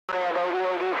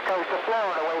coast of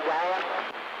Florida, way down.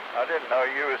 I didn't know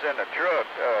you was in the truck,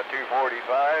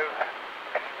 245.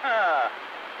 I'd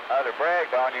have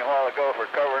bragged on you a while ago for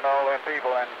covering all them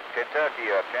people in Kentucky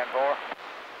up, 10-4.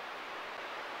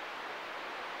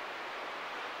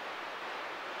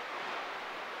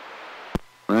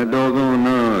 That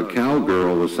doggone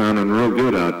cowgirl was sounding real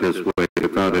good out this way,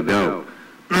 without a doubt.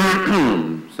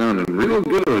 Sounding real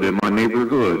good in my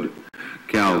neighborhood.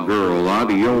 Cowgirl,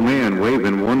 audio man,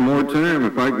 waving one more time.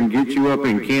 If I can get you up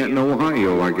in Canton,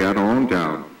 Ohio, I got on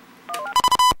down.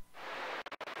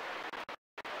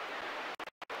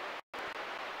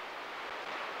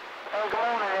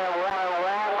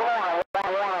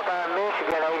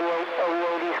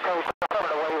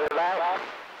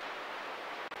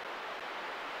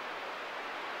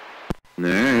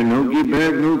 There, no get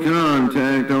back, no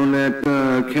contact on that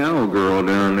cowgirl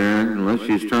down there, unless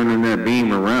she's turning that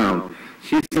beam around.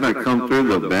 She said I come through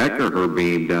the back of her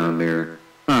beam down there.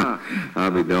 Huh, I'll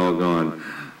be doggone.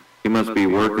 She must be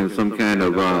working some kind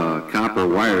of copper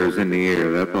wires in the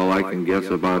air. That's all I can guess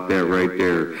about that right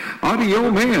there.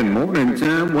 Audio man, morning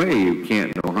time wave,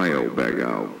 Canton, Ohio, back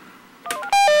out.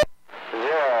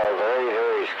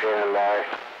 033 standing by.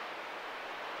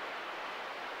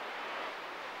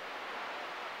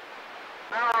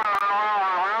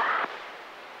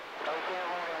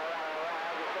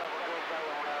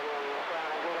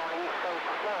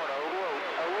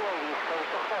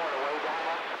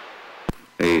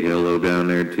 Hey, hello down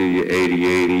there to you,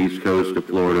 88 East Coast of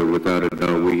Florida, without a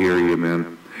doubt, we hear you,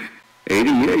 man.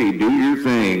 88, do your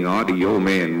thing, audio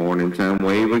man, morning time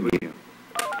wave again.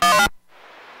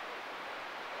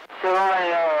 Good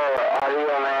morning,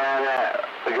 audio man,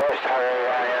 we just started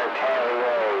down here in Tampa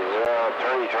Bay,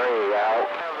 033 out.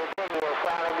 Virginia,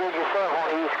 sounding good yourself on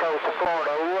the East Coast of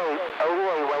Florida,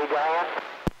 88 way down.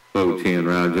 Oh, 10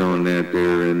 rounds on that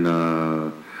there, and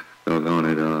doggone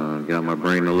it, got my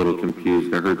brain a little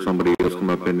confused. I heard somebody else come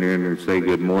up in there and say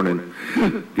good morning.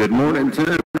 Good morning,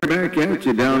 time back at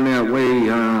you down that way.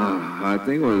 I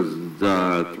think it was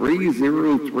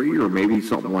 303 or maybe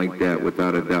something like that,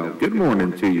 without a doubt. Good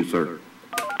morning to you, sir.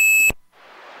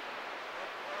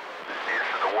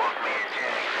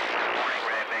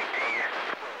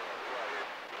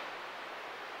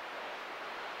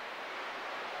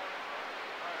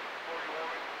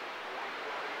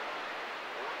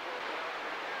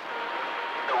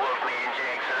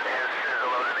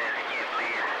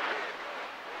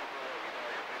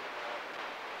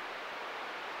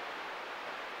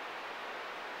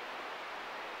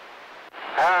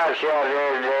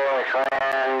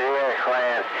 Dear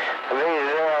Clan.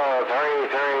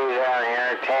 B033 down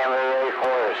here, Tampa Bay,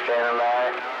 Florida, standing by.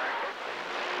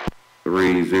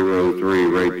 303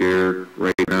 right there,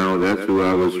 right now. That's who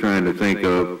I was trying to think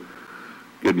of.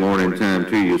 Good morning time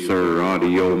to you, sir.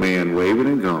 Audio man, waving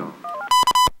and gone.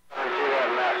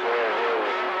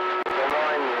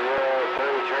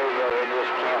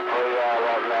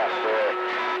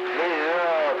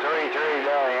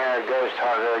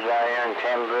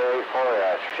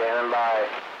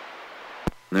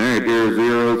 Alright, dear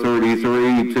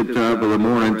 033, tip top of the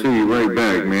morning to you, right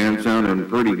back, man. Sounding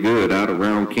pretty good out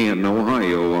around Canton,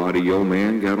 Ohio. Audio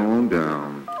man, got on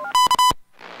down. Right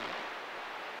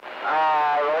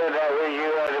back with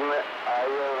you, audio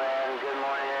man. Good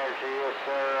morning here to you,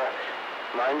 sir.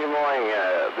 Monday morning,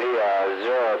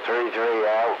 B033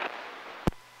 out.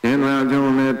 10 rounds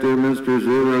on that there, Mr.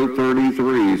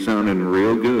 033, sounding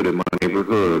real good in my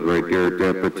neighborhood, right there at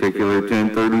that particular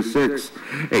 1036.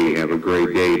 Hey, have a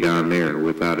great day down there,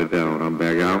 without a doubt. I'm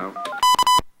back out.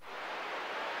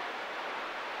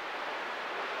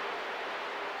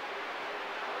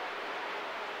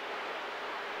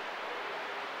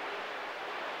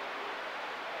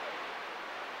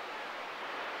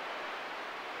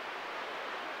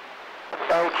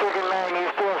 So, Chicken Man, you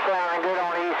still sounding good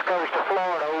on the East Coast of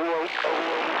Florida,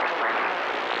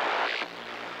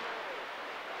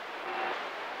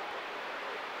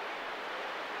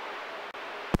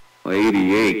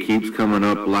 88 keeps coming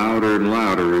up louder and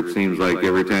louder, it seems like,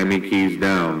 every time he keys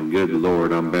down. Good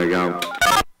Lord, I'm back out.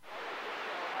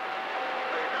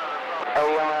 Hey,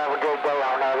 y'all have a good day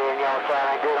on that end. Y'all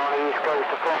sounding good on the East Coast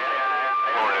of Florida.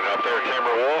 Morning up there,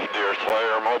 Timberwolf, Deer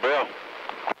Slayer, Mobile.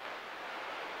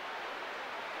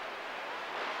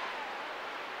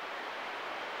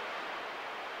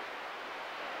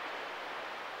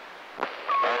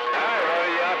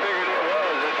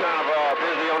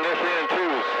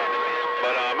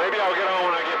 Maybe I'll get on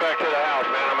when I get back to the house,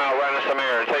 man. I'm out running some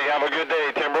errands. Hey, have a good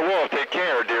day, Timberwolf. Take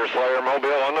care, Deer Slayer Mobile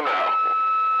on the Mouth.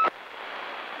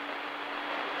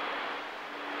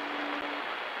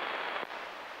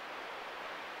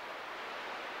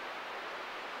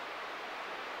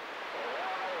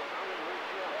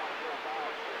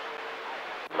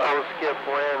 I'm Skip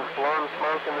Wynn, blowing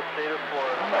smoke in the state of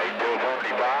Florida.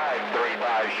 8245,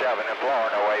 357 in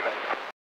Florida, waving.